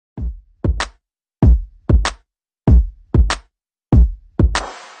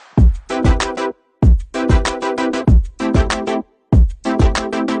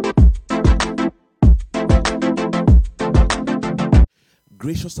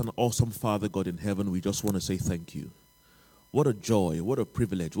Gracious and awesome Father God in heaven, we just want to say thank you. What a joy, what a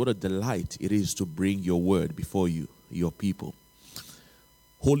privilege, what a delight it is to bring your word before you, your people.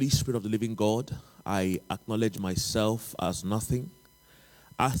 Holy Spirit of the living God, I acknowledge myself as nothing,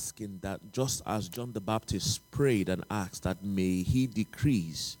 asking that just as John the Baptist prayed and asked that may he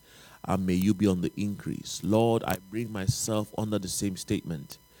decrease and may you be on the increase. Lord, I bring myself under the same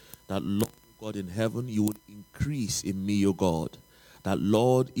statement that, Lord God in heaven, you would increase in me, O God. That,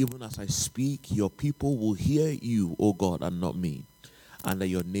 Lord, even as I speak, your people will hear you, O God, and not me. And that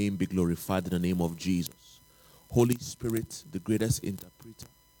your name be glorified in the name of Jesus. Holy Spirit, the greatest interpreter,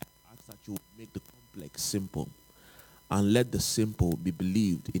 I ask that you would make the complex simple. And let the simple be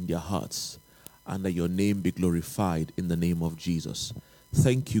believed in their hearts. And that your name be glorified in the name of Jesus.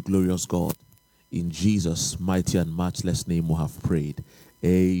 Thank you, glorious God. In Jesus' mighty and matchless name we have prayed.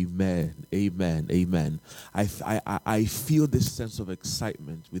 Amen, amen, amen. I feel this sense of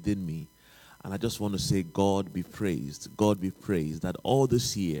excitement within me. And I just want to say, God be praised. God be praised that all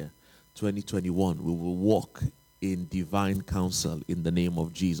this year, 2021, we will walk in divine counsel in the name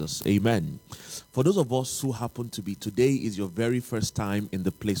of Jesus. Amen. For those of us who happen to be, today is your very first time in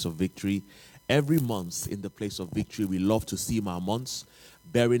the place of victory. Every month in the place of victory, we love to theme our months,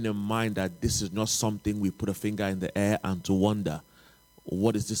 bearing in mind that this is not something we put a finger in the air and to wonder,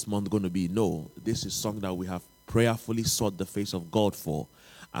 what is this month going to be? No, this is something that we have prayerfully sought the face of God for.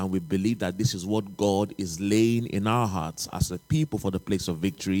 And we believe that this is what God is laying in our hearts as a people for the place of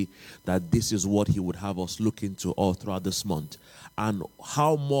victory, that this is what he would have us look into all throughout this month. And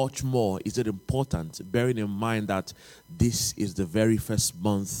how much more is it important, bearing in mind that this is the very first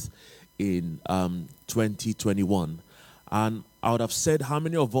month in 2021. And I would have said, how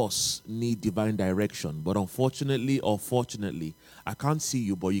many of us need divine direction? But unfortunately or fortunately, I can't see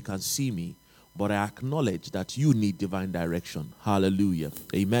you, but you can see me. But I acknowledge that you need divine direction. Hallelujah.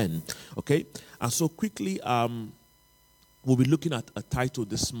 Amen. Okay. And so quickly, we'll be looking at a title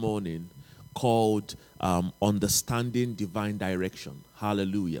this morning called Understanding Divine Direction.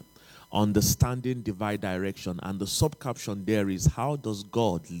 Hallelujah. Understanding Divine Direction. And the subcaption there is, how does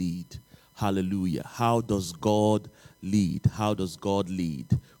God lead? Hallelujah. How does God lead? How does God lead?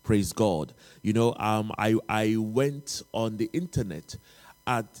 Praise God. You know, I went on the internet,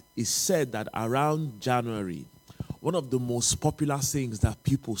 and it said that around January, one of the most popular things that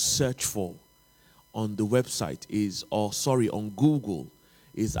people search for on the website on Google,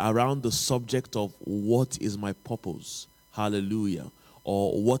 is around the subject of what is my purpose? Hallelujah.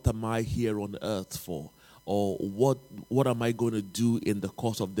 Or what am I here on earth for? Or what am I going to do in the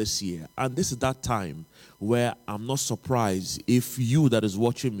course of this year? And this is that time where I'm not surprised if you that is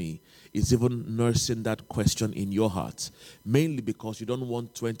watching me is even nursing that question in your heart, mainly because you don't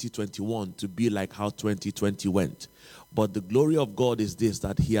want 2021 to be like how 2020 went. But the glory of God is this,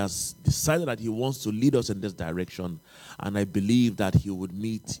 that he has decided that he wants to lead us in this direction, and I believe that he would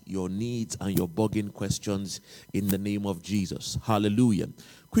meet your needs and your bugging questions in the name of Jesus. Hallelujah.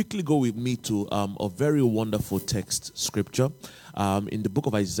 Quickly go with me to a very wonderful text scripture in the book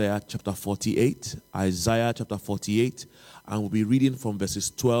of Isaiah chapter 48. Isaiah chapter 48, and we'll be reading from verses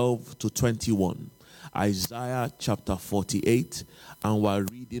 12 to 21. Isaiah chapter 48, and we're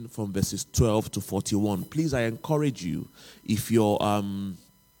reading from verses 12 to 41. Please, I encourage you, if you're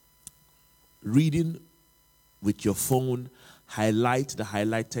reading with your phone, highlight the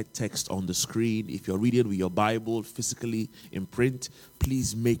highlighted text on the screen. If you're reading with your Bible physically in print,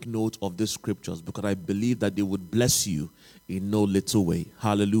 please make note of these scriptures, because I believe that they would bless you in no little way.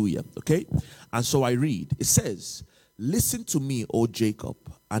 Hallelujah. Okay? And so I read. It says, "Listen to me, O Jacob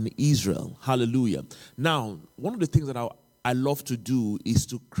and Israel." Hallelujah. Now, one of the things that I love to do is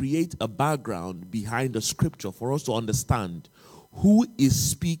to create a background behind the scripture for us to understand who is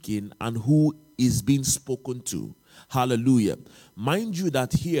speaking and who is being spoken to. Hallelujah. Mind you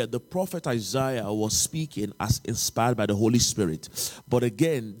that here the prophet Isaiah was speaking as inspired by the Holy Spirit. But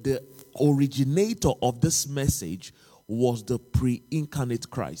again, the originator of this message was the pre-incarnate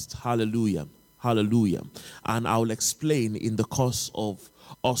Christ. Hallelujah. Hallelujah. And I will explain in the course of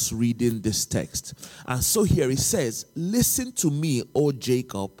us reading this text. And so here it says, "Listen to me, O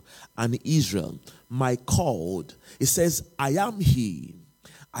Jacob and Israel, my called." It says, "I am he.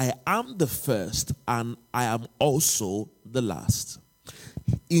 I am the first, and I am also the last.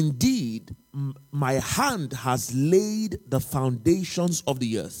 Indeed, my hand has laid the foundations of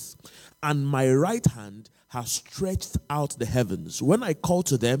the earth, and my right hand has stretched out the heavens. When I call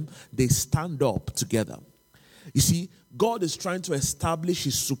to them, they stand up together. You see, God is trying to establish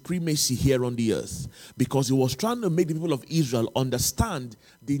his supremacy here on the earth because he was trying to make the people of Israel understand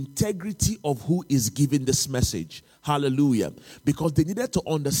the integrity of who is giving this message. Hallelujah. Because they needed to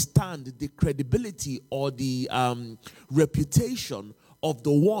understand the credibility or the reputation of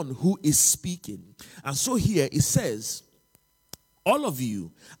the one who is speaking. And so here it says, all of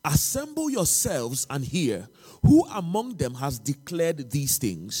you, assemble yourselves and hear. Who among them has declared these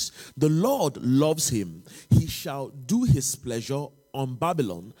things? The Lord loves him. He shall do his pleasure on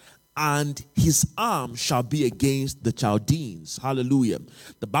Babylon, and his arm shall be against the Chaldeans. Hallelujah.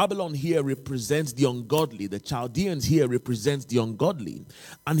 The Babylon here represents the ungodly. The Chaldeans here represents the ungodly.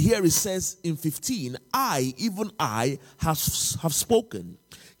 And here it says in 15, I, even I, have spoken.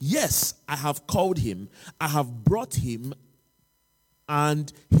 Yes, I have called him. I have brought him,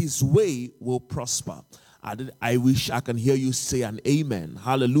 and his way will prosper. I wish I can hear you say an amen.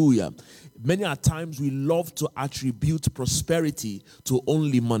 Hallelujah. Many a times we love to attribute prosperity to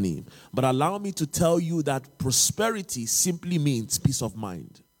only money. But allow me to tell you that prosperity simply means peace of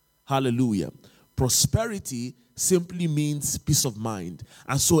mind. Hallelujah. Prosperity simply means peace of mind.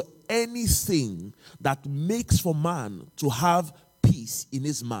 And so anything that makes for man to have peace in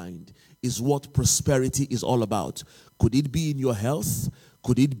his mind is what prosperity is all about. Could it be in your health?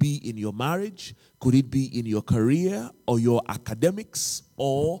 Could it be in your marriage? Could it be in your career or your academics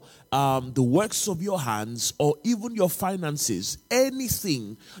or the works of your hands or even your finances?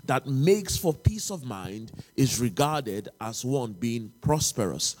 Anything that makes for peace of mind is regarded as one being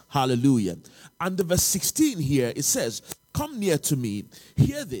prosperous. Hallelujah. And the verse 16 here, it says, come near to me,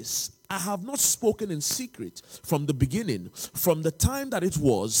 hear this. I have not spoken in secret from the beginning. From the time that it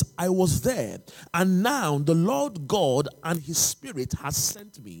was, I was there. And now the Lord God and his Spirit has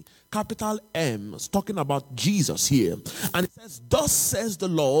sent me. Capital M, it's talking about Jesus here. And it says, thus says the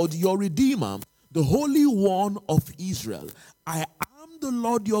Lord, your Redeemer, the Holy One of Israel. I am the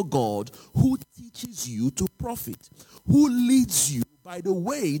Lord your God who teaches you to profit, who leads you by the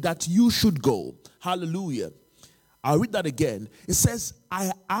way that you should go. Hallelujah. I'll read that again. It says,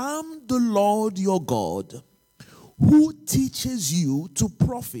 I am the Lord your God who teaches you to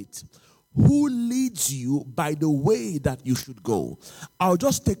profit, who leads you by the way that you should go. I'll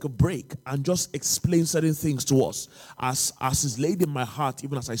just take a break and just explain certain things to us as is laid in my heart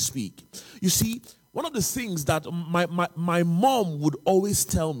even as I speak. You see, one of the things that my mom would always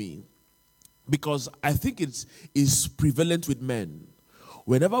tell me, because I think it's prevalent with men,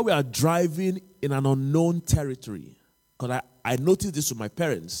 whenever we are driving in an unknown territory, because I noticed this with my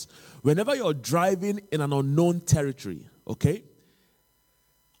parents, whenever you're driving in an unknown territory, okay,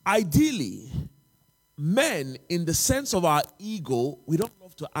 ideally, men, in the sense of our ego, we don't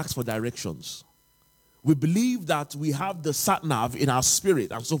love to ask for directions. We believe that we have the sat-nav in our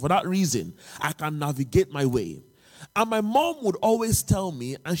spirit, and so for that reason, I can navigate my way. And my mom would always tell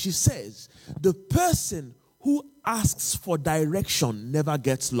me, and she says, the person who asks for direction never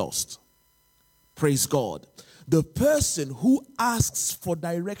gets lost. Praise God. The person who asks for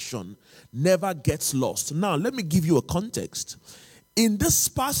direction never gets lost. Now, let me give you a context. In this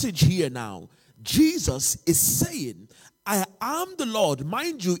passage here now, Jesus is saying, I am the Lord.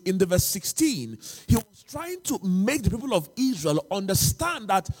 Mind you, in the verse 16, he was trying to make the people of Israel understand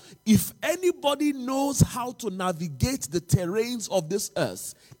that if anybody knows how to navigate the terrains of this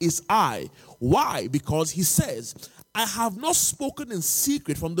earth, is I. Why? Because he says, I have not spoken in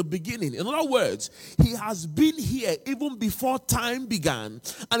secret from the beginning. In other words, he has been here even before time began.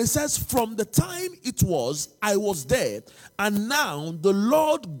 And it says, from the time it was, I was there. And now the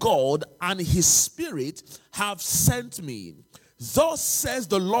Lord God and his Spirit have sent me. Thus says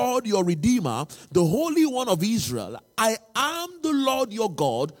the Lord your Redeemer, the Holy One of Israel, I am the Lord your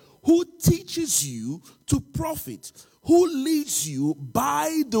God who teaches you to profit, who leads you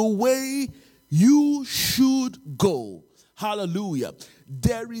by the way you should go. Hallelujah.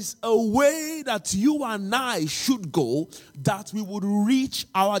 There is a way that you and I should go that we would reach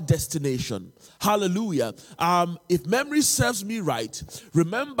our destination. Hallelujah. If memory serves me right,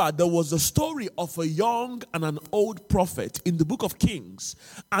 remember there was a story of a young and an old prophet in the book of Kings.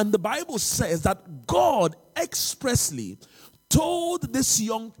 And the Bible says that God expressly told this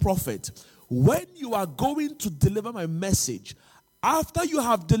young prophet, when you are going to deliver my message, after you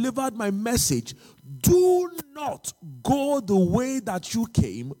have delivered my message, do not go the way that you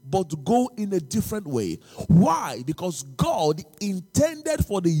came, but go in a different way. Why? Because God intended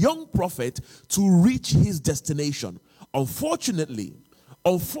for the young prophet to reach his destination. Unfortunately,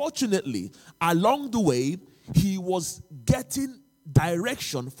 along the way, he was getting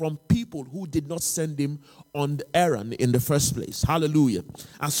direction from people who did not send him on the errand in the first place. Hallelujah.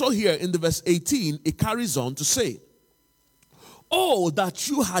 And so here in the verse 18, it carries on to say, oh, that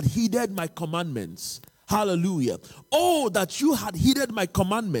you had heeded my commandments. Hallelujah. Oh, that you had heeded my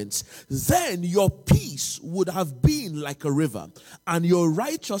commandments. Then your peace would have been like a river, and your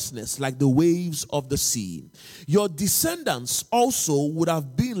righteousness like the waves of the sea. Your descendants also would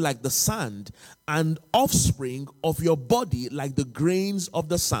have been like the sand, and offspring of your body like the grains of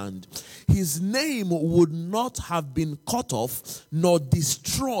the sand. His name would not have been cut off nor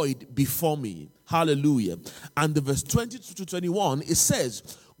destroyed before me. Hallelujah. And the verse 22 to 21, it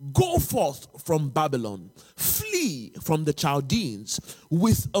says, go forth from Babylon, flee from the Chaldeans,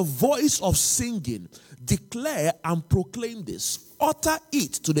 with a voice of singing, declare and proclaim this, utter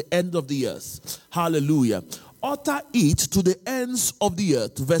it to the end of the earth. Hallelujah. Utter it to the ends of the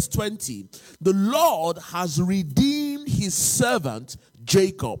earth. Verse 20, the Lord has redeemed his servant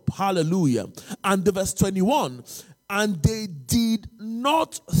Jacob. Hallelujah. And the verse 21, and they did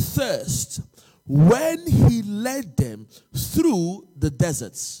not thirst when he led them through the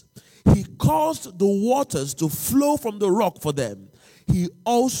deserts. He caused the waters to flow from the rock for them. He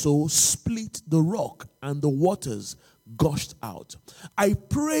also split the rock, and the waters gushed out. I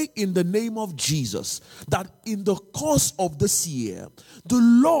pray in the name of Jesus that in the course of this year, the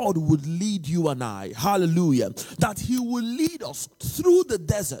Lord would lead you and I, hallelujah, that he will lead us through the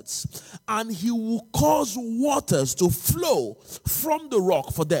deserts, and he will cause waters to flow from the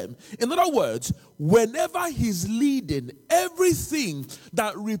rock for them. In other words, whenever he's leading, everything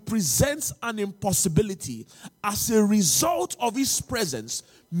that represents an impossibility as a result of his presence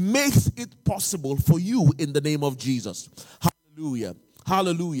makes it possible for you in the name of Jesus. Hallelujah.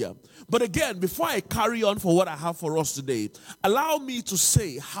 Hallelujah. But again, before I carry on for what I have for us today, allow me to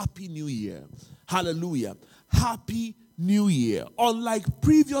say Happy New Year. Hallelujah. Happy New Year. Unlike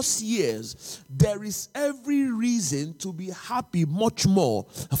previous years, there is every reason to be happy much more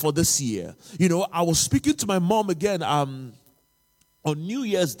for this year. You know, I was speaking to my mom again on New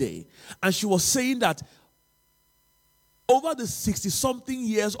Year's Day, and she was saying that over the 60-something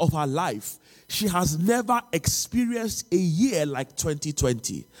years of her life, she has never experienced a year like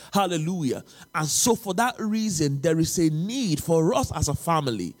 2020. Hallelujah. And so for that reason, there is a need for us as a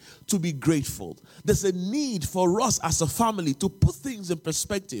family to be grateful. There's a need for us as a family to put things in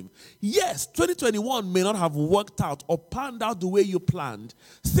perspective. Yes, 2021 may not have worked out or panned out the way you planned.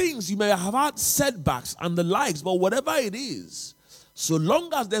 Things, you may have had setbacks and the likes, but whatever it is, so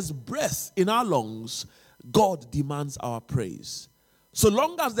long as there's breath in our lungs, God demands our praise. So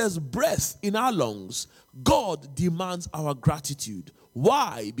long as there's breath in our lungs, God demands our gratitude.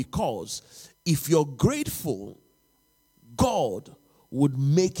 Why? Because if you're grateful, God would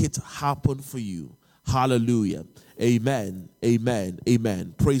make it happen for you. Hallelujah. Amen. Amen.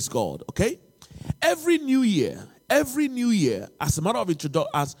 Amen. Praise God. Okay? Every new year, as a matter of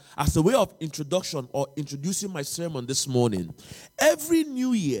as a way of introduction or introducing my sermon this morning, every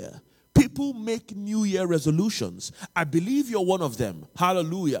new year, people make New Year resolutions. I believe you're one of them.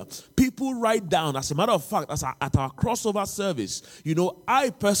 Hallelujah. People write down, as a matter of fact, at our crossover service, you know, I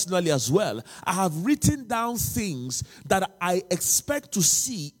personally as well, I have written down things that I expect to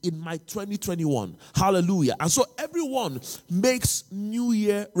see in my 2021. Hallelujah. And so everyone makes New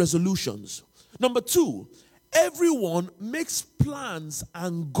Year resolutions. Number 2, everyone makes plans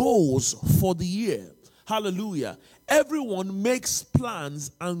and goals for the year. Hallelujah. Everyone makes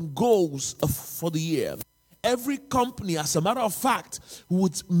plans and goals for the year. Every company, as a matter of fact,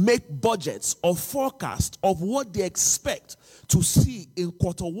 would make budgets or forecasts of what they expect to see in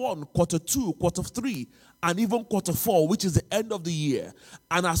quarter 1, quarter 2, quarter 3, and even quarter 4, which is the end of the year.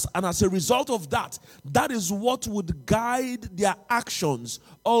 And as a result of that, that is what would guide their actions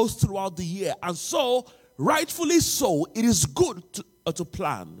all throughout the year. And so, rightfully so, it is good to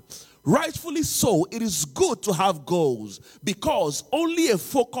plan. Rightfully so, it is good to have goals, because only a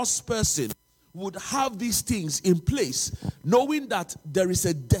focused person would have these things in place, knowing that there is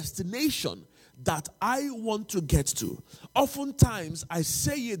a destination that I want to get to. Oftentimes, I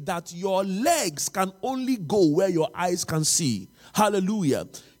say it that your legs can only go where your eyes can see. Hallelujah.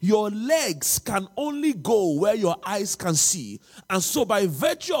 Your legs can only go where your eyes can see. And so by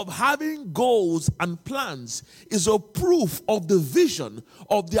virtue of having goals and plans is a proof of the vision,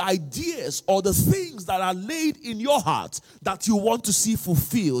 of the ideas or the things that are laid in your heart that you want to see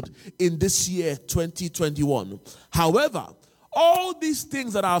fulfilled in this year 2021. However, all these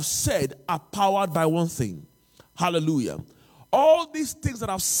things that I've said are powered by one thing. Hallelujah. All these things that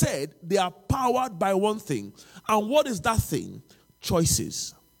I've said, they are powered by one thing. And what is that thing?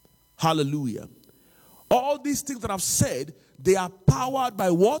 Choices. Hallelujah. All these things that I've said, They are powered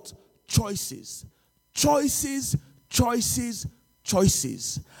by what? Choices. Choices, choices,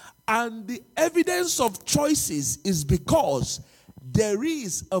 choices. And the evidence of choices is because there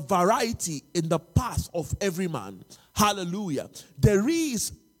is a variety in the path of every man. Hallelujah. There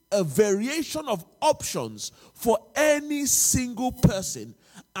is a variation of options for any single person.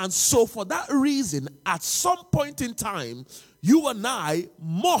 And so for that reason, at some point in time, you and I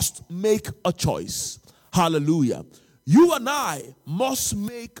must make a choice. Hallelujah. You and I must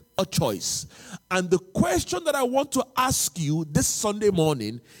make a choice. And the question that I want to ask you this Sunday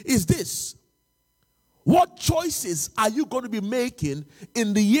morning is this. What choices are you going to be making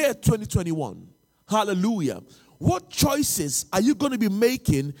in the year 2021? Hallelujah. What choices are you going to be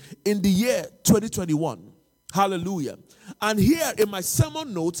making in the year 2021? Hallelujah. And here in my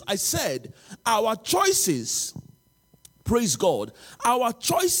sermon notes, I said, our choices, praise God, our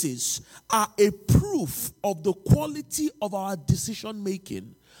choices are a proof of the quality of our decision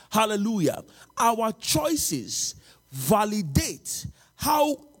making. Hallelujah. Our choices validate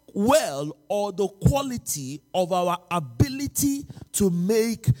how well or the quality of our ability to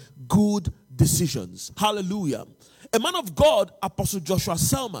make good decisions. Hallelujah. A man of God, Apostle Joshua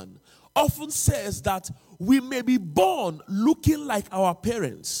Selman, often says that we may be born looking like our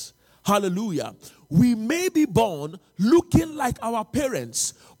parents. Hallelujah. We may be born looking like our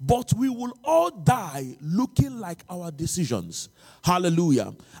parents, but we will all die looking like our decisions.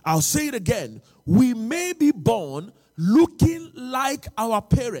 Hallelujah. I'll say it again. We may be born looking like our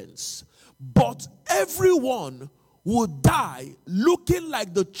parents, but everyone will die looking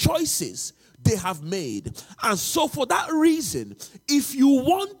like the choices they have made. And so for that reason, if you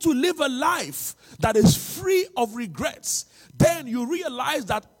want to live a life that is free of regrets, then you realize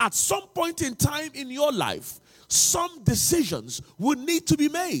that at some point in time in your life, some decisions would need to be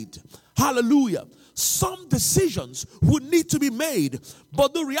made. Hallelujah. Some decisions would need to be made.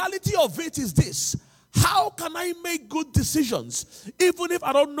 But the reality of it is this. How can I make good decisions even if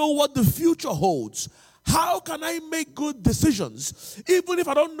I don't know what the future holds? How can I make good decisions even if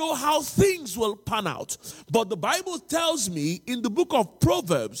I don't know how things will pan out? But the Bible tells me in the book of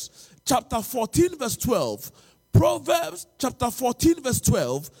Proverbs, chapter 14, verse 12, Proverbs chapter 14, verse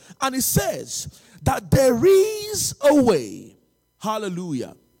 12, and it says that there is a way,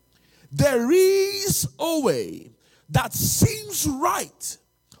 hallelujah, there is a way that seems right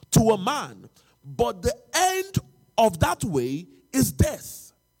to a man, but the end of that way is death.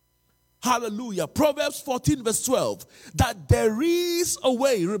 Hallelujah. Proverbs 14 verse 12. That there is a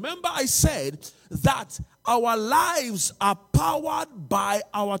way. Remember I said that our lives are powered by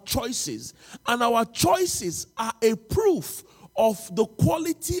our choices. And our choices are a proof of the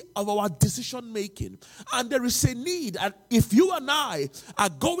quality of our decision making. And there is a need, and if you and I are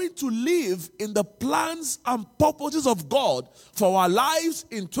going to live in the plans and purposes of God for our lives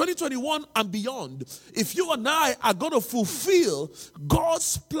in 2021 and beyond, if you and I are going to fulfill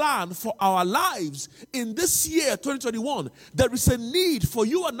God's plan for our lives in this year 2021, there is a need for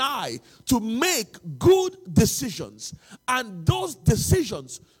you and I to make good decisions. And those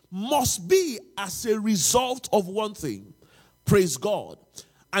decisions must be as a result of one thing. Praise God.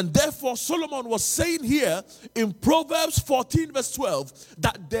 And therefore Solomon was saying here in Proverbs 14 verse 12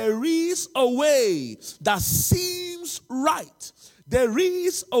 that there is a way that seems right. There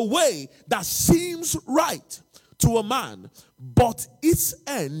is a way that seems right to a man, but its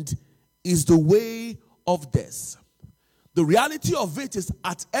end is the way of death. The reality of it is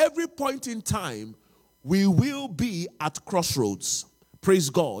at every point in time, we will be at crossroads. Praise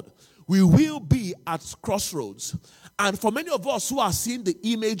God. We will be at crossroads. And for many of us who are seeing the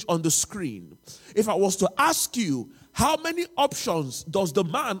image on the screen, if I was to ask you, how many options does the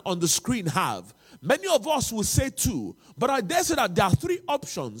man on the screen have? Many of us will say 2. But I dare say that there are 3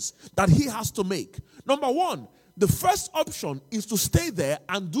 options that he has to make. Number 1, the first option is to stay there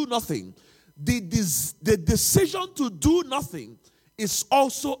and do nothing. The decision to do nothing is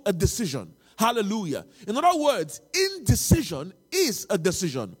also a decision. Hallelujah. In other words, indecision is a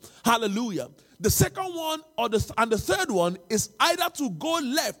decision. Hallelujah. The second one and the third one is either to go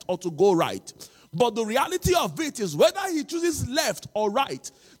left or to go right. But the reality of it is whether he chooses left or right,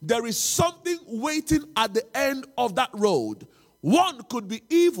 there is something waiting at the end of that road. One could be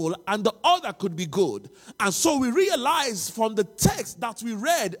evil and the other could be good. And so we realize from the text that we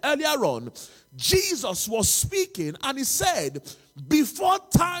read earlier on, Jesus was speaking and he said, before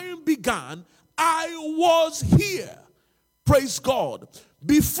time began, I was here. Praise God.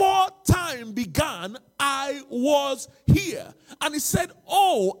 Before time began, I was here. And he said,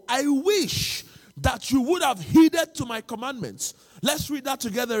 oh, I wish that you would have heeded to my commandments. Let's read that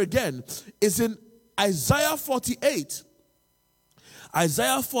together again. It's in Isaiah 48.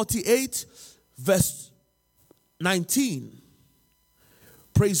 Isaiah 48, verse 19.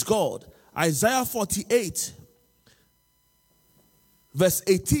 Praise God. Isaiah 48, verse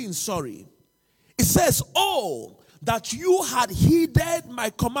 18, sorry. It says, oh, that you had heeded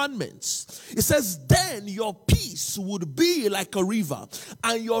my commandments. It says, then your peace would be like a river,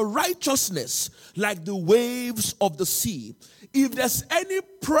 and your righteousness like the waves of the sea. If there's any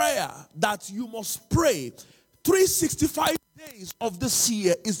prayer that you must pray 365 days of this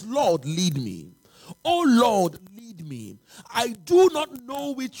year, is Lord, lead me. Oh Lord, lead me. I do not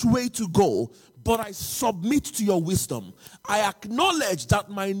know which way to go, but I submit to your wisdom. I acknowledge that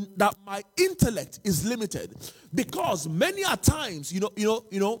my intellect is limited, because many a times,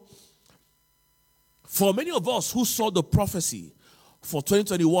 for many of us who saw the prophecy for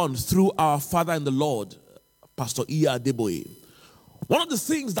 2021 through our Father in the Lord, Pastor Iya Adeboye, one of the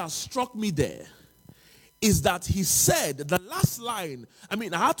things that struck me there is that he said, the last line, I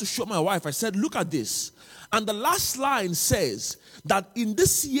had to show my wife, I said, look at this. And the last line says that in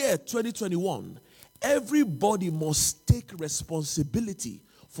this year, 2021, everybody must take responsibility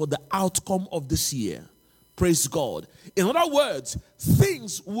for the outcome of this year. Praise God. In other words,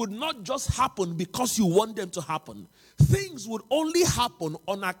 things would not just happen because you want them to happen. Things would only happen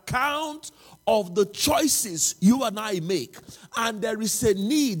on account of the choices you and I make. And there is a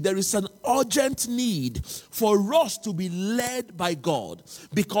need, there is an urgent need for us to be led by God.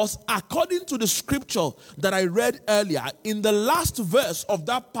 Because according to the scripture that I read earlier, in the last verse of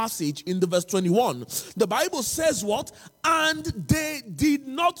that passage, in the verse 21, the Bible says what? And they did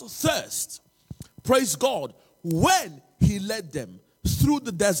not thirst. Praise God. When he led them through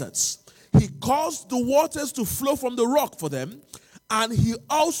the deserts, he caused the waters to flow from the rock for them, and he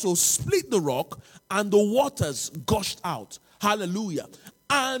also split the rock, and the waters gushed out. Hallelujah.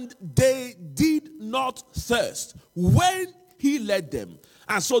 And they did not thirst when he led them.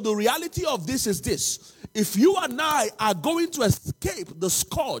 And so the reality of this is this: if you and I are going to escape the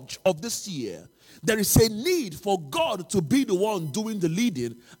scourge of this year, there is a need for God to be the one doing the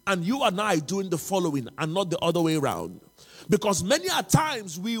leading and you and I doing the following, and not the other way around. Because many a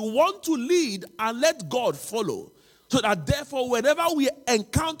times we want to lead and let God follow. So that therefore, whenever we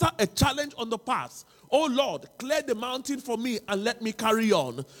encounter a challenge on the path, oh Lord, clear the mountain for me and let me carry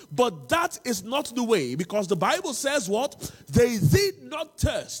on. But that is not the way, because the Bible says what? They did not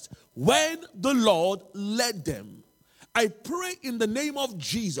thirst when the Lord led them. I pray in the name of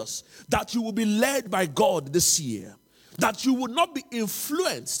Jesus that you will be led by God this year. That you will not be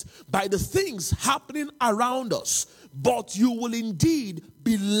influenced by the things happening around us, but you will indeed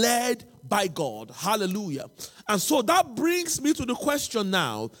be led by God. Hallelujah. And so that brings me to the question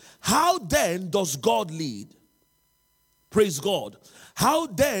now: how then does God lead? Praise God. How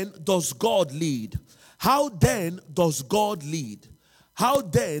then does God lead? How then does God lead? How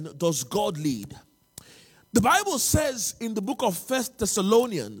then does God lead? The Bible says in the book of 1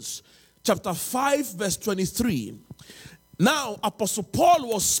 Thessalonians, chapter 5, verse 23, now Apostle Paul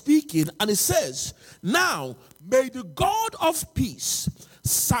was speaking, and it says, now may the God of peace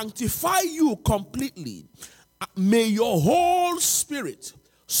sanctify you completely. May your whole spirit,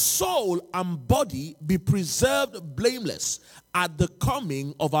 soul, and body be preserved blameless at the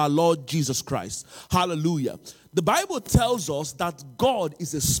coming of our Lord Jesus Christ. Hallelujah. The Bible tells us that God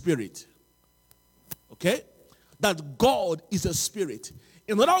is a spirit. Okay? That God is a spirit.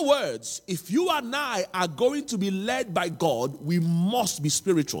 In other words, if you and I are going to be led by God, we must be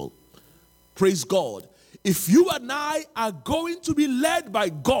spiritual. Praise God. If you and I are going to be led by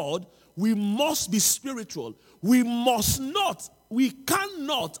God, we must be spiritual. We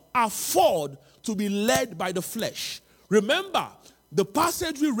cannot afford to be led by the flesh. Remember, the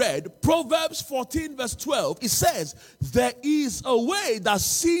passage we read, Proverbs 14 verse 12, it says, there is a way that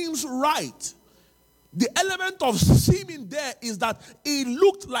seems right. The element of seeming there is that it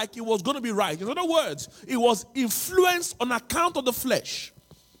looked like it was going to be right. In other words, it was influenced on account of the flesh.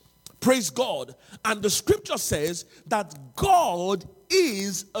 Praise God. And the scripture says that God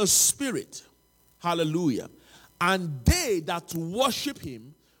is a spirit. Hallelujah. And they that worship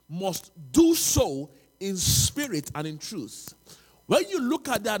him must do so in spirit and in truth. When you look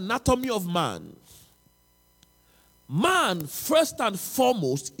at the anatomy of man, man first and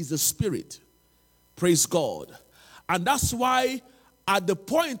foremost is a spirit. Praise God. And that's why at the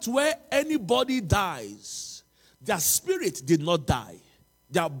point where anybody dies, their spirit did not die.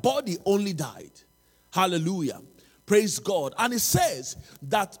 Their body only died. Hallelujah. Praise God. And it says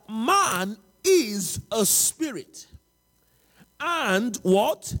that man is a spirit. And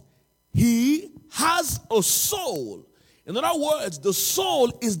what? He has a soul. In In other words, the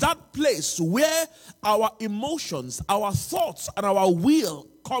soul is that place where our emotions, our thoughts, and our will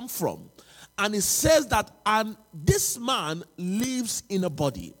come from. And it says that, and this man lives in a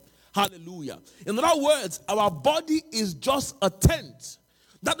body. Hallelujah. In other words, our body is just a tent.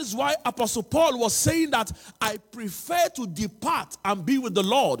 That is why Apostle Paul was saying that I prefer to depart and be with the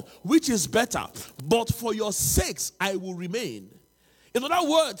Lord, which is better. But for your sakes, I will remain. In other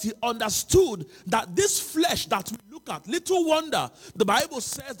words, he understood that this flesh that we look at, little wonder, the Bible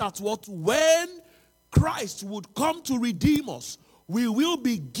says that when Christ would come to redeem us, we will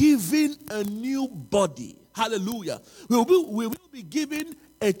be given a new body. Hallelujah. We will be given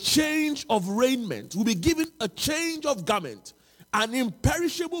a change of raiment. We'll be given a change of garment. An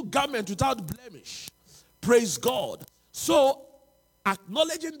imperishable garment without blemish. Praise God. So,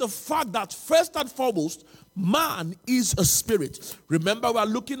 acknowledging the fact that first and foremost, man is a spirit. Remember, we are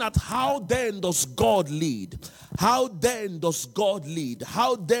looking at how then does God lead? How then does God lead?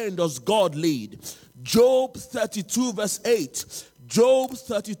 How then does God lead? Job 32 verse 8. Job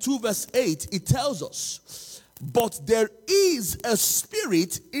 32 verse 8, it tells us, but there is a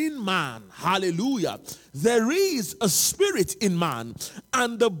spirit in man. Hallelujah. There is a spirit in man,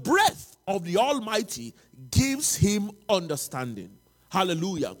 and the breath of the Almighty gives him understanding.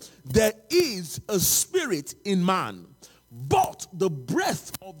 Hallelujah. There is a spirit in man, but the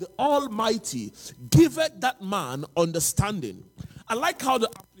breath of the Almighty giveth that man understanding. I like how the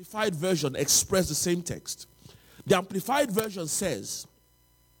Amplified Version expressed the same text. The Amplified Version says,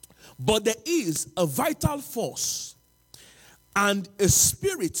 but there is a vital force and a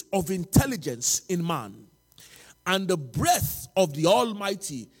spirit of intelligence in man, and the breath of the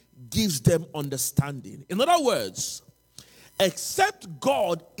Almighty gives them understanding. In other words, except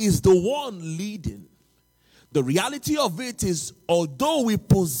God is the one leading, the reality of it is, although we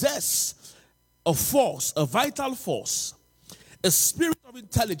possess a force, a vital force, a spirit of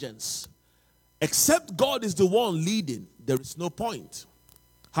intelligence, except God is the one leading, there is no point.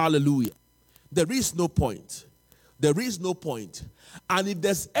 Hallelujah. There is no point. There is no point. And if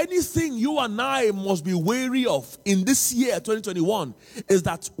there's anything you and I must be wary of in this year, 2021, is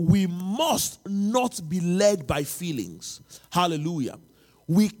that we must not be led by feelings. Hallelujah.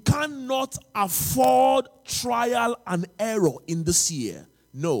 We cannot afford trial and error in this year.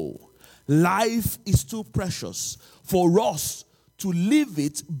 No. Life is too precious for us to live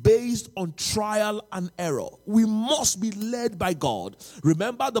it based on trial and error. We must be led by God.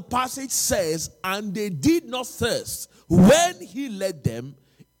 Remember, the passage says, and they did not thirst when he led them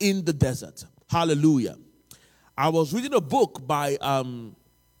in the desert. Hallelujah. I was reading a book by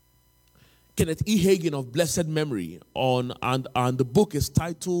Kenneth E. Hagin of blessed memory and the book is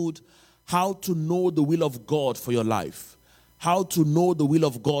titled How to Know the Will of God for Your Life. How to Know the Will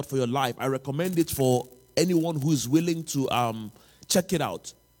of God for Your Life. I recommend it for anyone who is willing to check it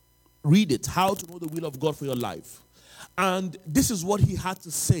out. Read it. How to Know the Will of God for Your Life. And this is what he had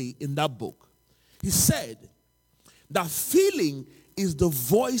to say in that book. He said that feeling is the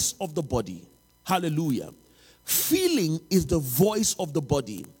voice of the body. Hallelujah. Feeling is the voice of the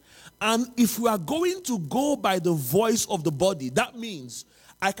body. And if we are going to go by the voice of the body, that means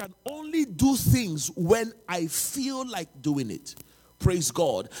I can only do things when I feel like doing it. Praise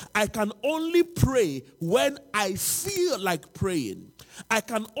God. I can only pray when I feel like praying. I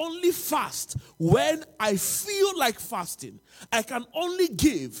can only fast when I feel like fasting. I can only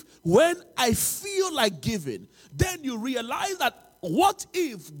give when I feel like giving. Then you realize that what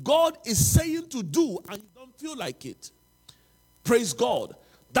if God is saying to do and you don't feel like it? Praise God.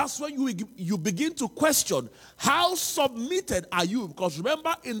 That's when you begin to question, how submitted are you? Because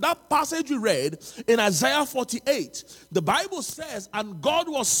remember, in that passage we read in Isaiah 48, the Bible says, and God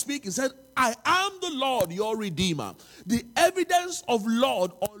was speaking, said, I am the Lord, your Redeemer. The evidence of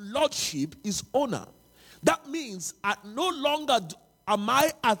Lord or Lordship is honor. That means no longer am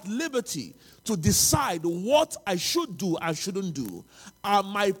I at liberty to decide what I should do and shouldn't do.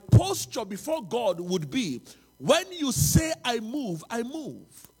 My posture before God would be, when you say I move, I move.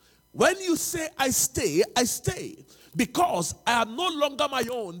 When you say I stay, I stay. Because I am no longer my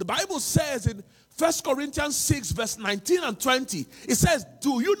own. The Bible says in 1 Corinthians 6 verse 19 and 20, it says,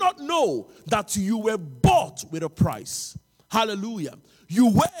 do you not know that you were bought with a price? Hallelujah. You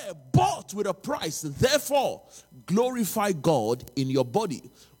were bought with a price. Therefore, glorify God in your body,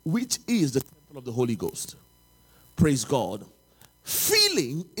 which is the temple of the Holy Ghost. Praise God.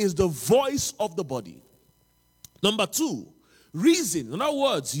 Feeling is the voice of the body. Number 2, reason. In other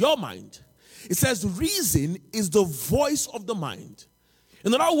words, your mind. It says reason is the voice of the mind.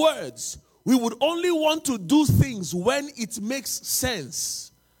 In other words, we would only want to do things when it makes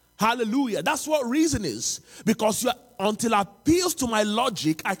sense. Hallelujah. That's what reason is. Because until it appeals to my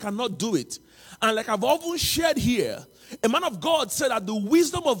logic, I cannot do it. And like I've often shared here, a man of God said that the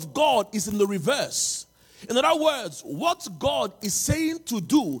wisdom of God is in the reverse. In other words, what God is saying to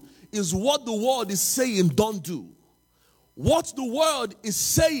do is what the world is saying don't do. What the world is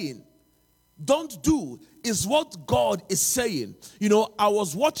saying don't do is what God is saying. You know, I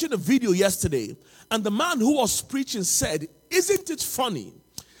was watching a video yesterday, and the man who was preaching said, isn't it funny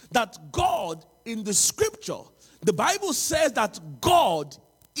that God in the scripture, the Bible says that God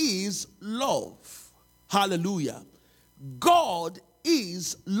is love. Hallelujah. God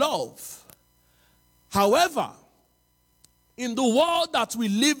is love. However, in the world that we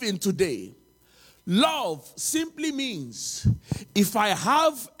live in today, love simply means if I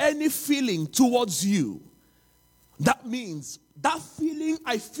have any feeling towards you, that means that feeling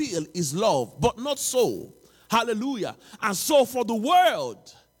I feel is love, but not so. Hallelujah. And so for the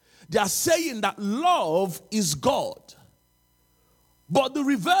world, they are saying that love is God. But the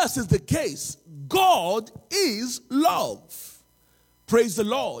reverse is the case. God is love. Praise the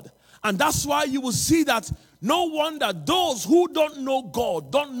Lord. And that's why you will see that no wonder those who don't know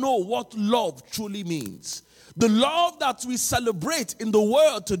God don't know what love truly means. The love that we celebrate in the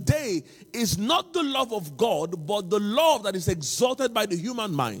world today is not the love of God, but the love that is exalted by the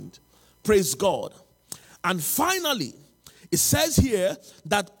human mind. Praise God. And finally, it says here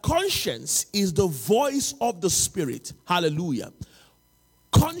that conscience is the voice of the Spirit. Hallelujah.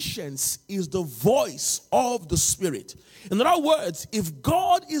 Conscience is the voice of the Spirit. In other words, if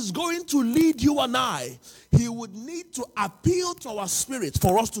God is going to lead you and I, he would need to appeal to our spirit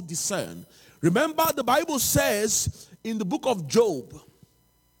for us to discern. Remember, the Bible says in the book of Job,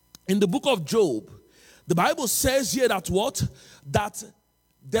 the Bible says here that what? That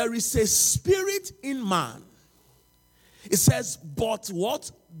there is a spirit in man. It says, but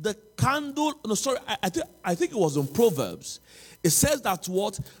what? The candle, no, sorry, I think it was in Proverbs. It says that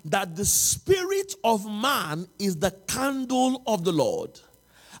what? That the spirit of man is the candle of the Lord.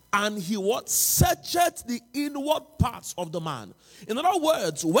 And he what? Searcheth the inward parts of the man. In other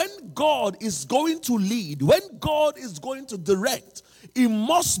words, when God is going to lead, when God is going to direct, it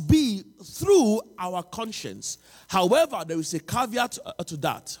must be through our conscience. However, there is a caveat to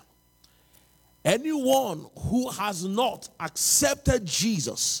that. Anyone who has not accepted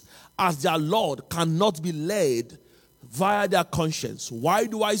Jesus as their Lord cannot be led via their conscience. Why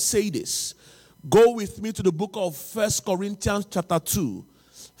do I say this? Go with me to the book of 1 Corinthians chapter 2.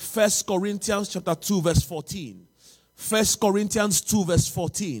 1 Corinthians chapter 2 verse 14. 1 Corinthians 2 verse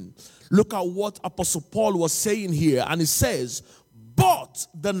 14. Look at what Apostle Paul was saying here. And it says, but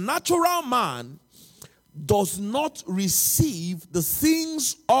the natural man does not receive the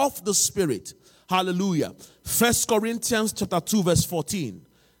things of the Spirit. Hallelujah. 1 Corinthians chapter 2 verse 14.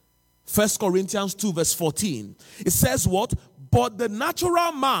 1 Corinthians 2 verse 14. It says what? But the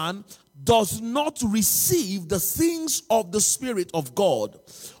natural man does not receive the things of the Spirit of God,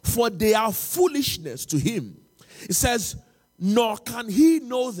 for they are foolishness to him. It says, nor can he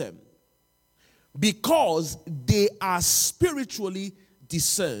know them, because they are spiritually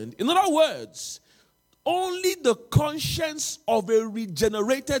discerned. In other words, only the conscience of a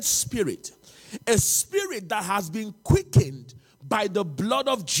regenerated spirit, a spirit that has been quickened by the blood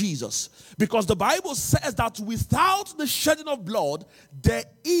of Jesus. Because the Bible says that without the shedding of blood, there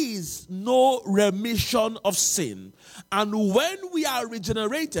is no remission of sin. And when we are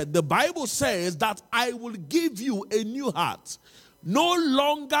regenerated, the Bible says that I will give you a new heart. No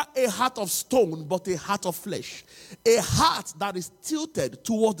longer a heart of stone, but a heart of flesh. A heart that is tilted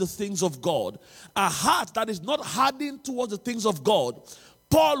towards the things of God. A heart that is not hardened towards the things of God.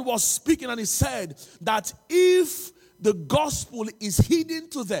 Paul was speaking and he said that if the gospel is hidden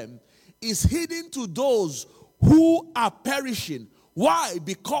to them, is hidden to those who are perishing. Why?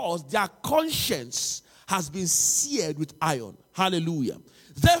 Because their conscience has been seared with iron. Hallelujah.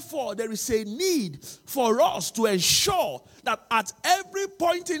 Therefore, there is a need for us to ensure that at every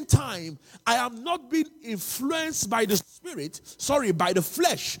point in time, I am not being influenced by the spirit, by the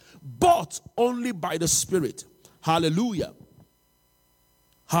flesh, but only by the Spirit. Hallelujah.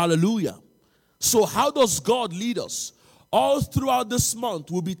 Hallelujah. So how does God lead us? All throughout this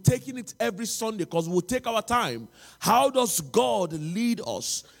month, we'll be taking it every Sunday because we'll take our time. How does God lead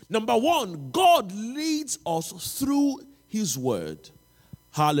us? Number one, God leads us through His Word.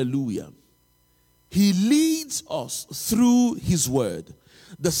 Hallelujah. He leads us through His Word.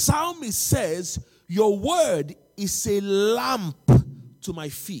 The psalmist says, your word is a lamp to my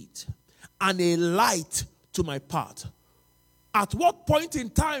feet and a light to my path. At what point in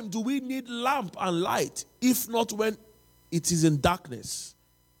time do we need lamp and light, if not when it is in darkness?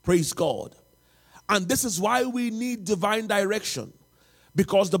 Praise God. And this is why we need divine direction.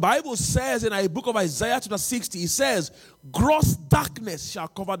 Because the Bible says in the book of Isaiah chapter 60, it says, gross darkness shall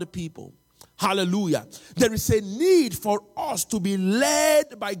cover the people. Hallelujah. There is a need for us to be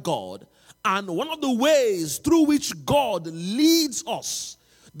led by God. And one of the ways through which God leads us,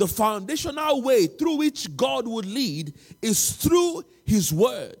 the foundational way through which God would lead, is through his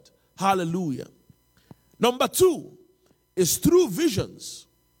word. Hallelujah. Number 2 is through visions.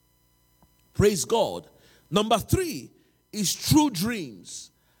 Praise God. Number 3 is through dreams.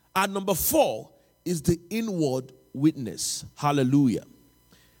 And number 4 is the inward witness. Hallelujah.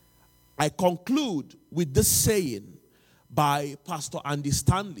 I conclude with this saying by Pastor Andy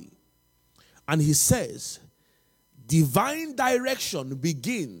Stanley. And he says, divine direction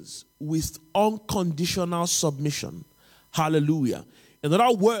begins with unconditional submission. Hallelujah. In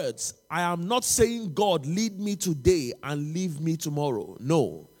other words, I am not saying, God, lead me today and leave me tomorrow.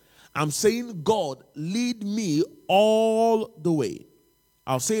 No. I'm saying, God, lead me all the way.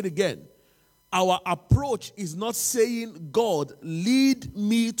 I'll say it again. Our approach is not saying, God, lead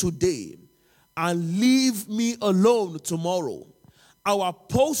me today and leave me alone tomorrow. Our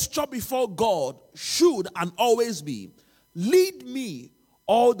posture before God should and always be, lead me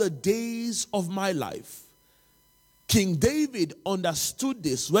all the days of my life. King David understood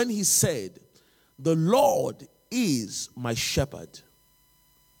this when he said, the Lord is my shepherd.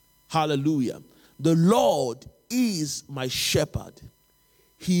 Hallelujah. The Lord is my shepherd.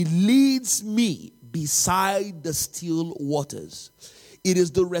 He leads me beside the still waters. It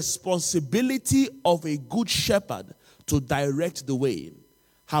is the responsibility of a good shepherd to direct the way.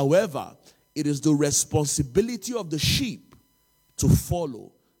 However, it is the responsibility of the sheep to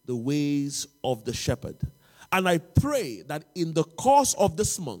follow the ways of the shepherd. And I pray that in the course of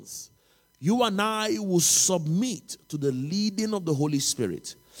this month, you and I will submit to the leading of the Holy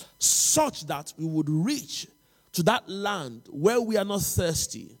Spirit, such that we would reach to that land where we are not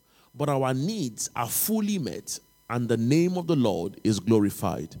thirsty, but our needs are fully met, and the name of the Lord is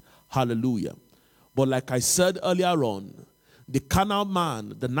glorified. Hallelujah. But like I said earlier on, the carnal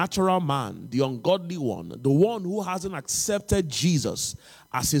man, the natural man, the ungodly one, the one who hasn't accepted Jesus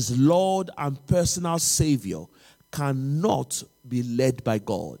as his Lord and personal Savior, cannot be led by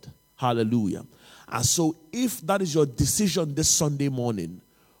God. Hallelujah. And so if that is your decision this Sunday morning,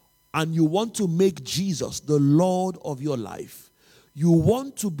 and you want to make Jesus the Lord of your life, you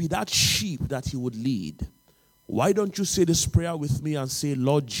want to be that sheep that he would lead, why don't you say this prayer with me and say,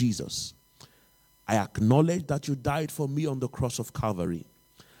 Lord Jesus, I acknowledge that you died for me on the cross of Calvary,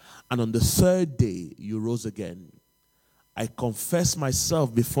 and on the third day you rose again. I confess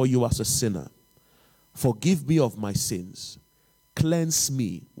myself before you as a sinner. Forgive me of my sins. Cleanse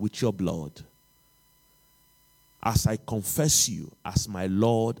me with your blood. As I confess you as my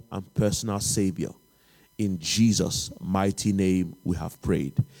Lord and personal Savior, in Jesus' mighty name we have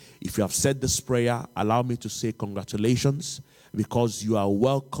prayed. If you have said this prayer, allow me to say congratulations, because you are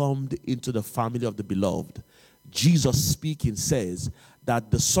welcomed into the family of the beloved. Jesus speaking says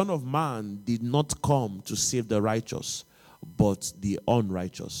that the Son of Man did not come to save the righteous, but the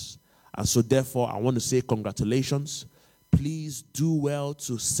unrighteous. And so therefore, I want to say congratulations. Please do well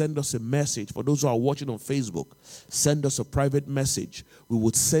to send us a message. For those who are watching on Facebook, send us a private message. We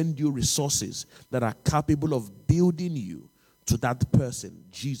would send you resources that are capable of building you to that person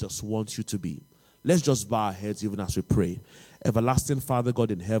Jesus wants you to be. Let's just bow our heads even as we pray. Everlasting Father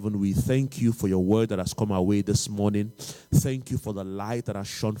God in heaven, we thank you for your word that has come our way this morning. Thank you for the light that has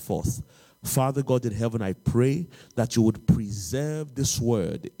shone forth. Father God in heaven, I pray that you would preserve this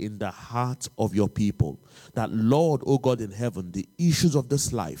word in the heart of your people. That, Lord, oh God in heaven, the issues of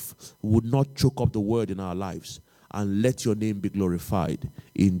this life would not choke up the word in our lives. And let your name be glorified.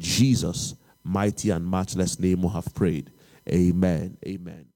 In Jesus' mighty and matchless name we have prayed. Amen. Amen.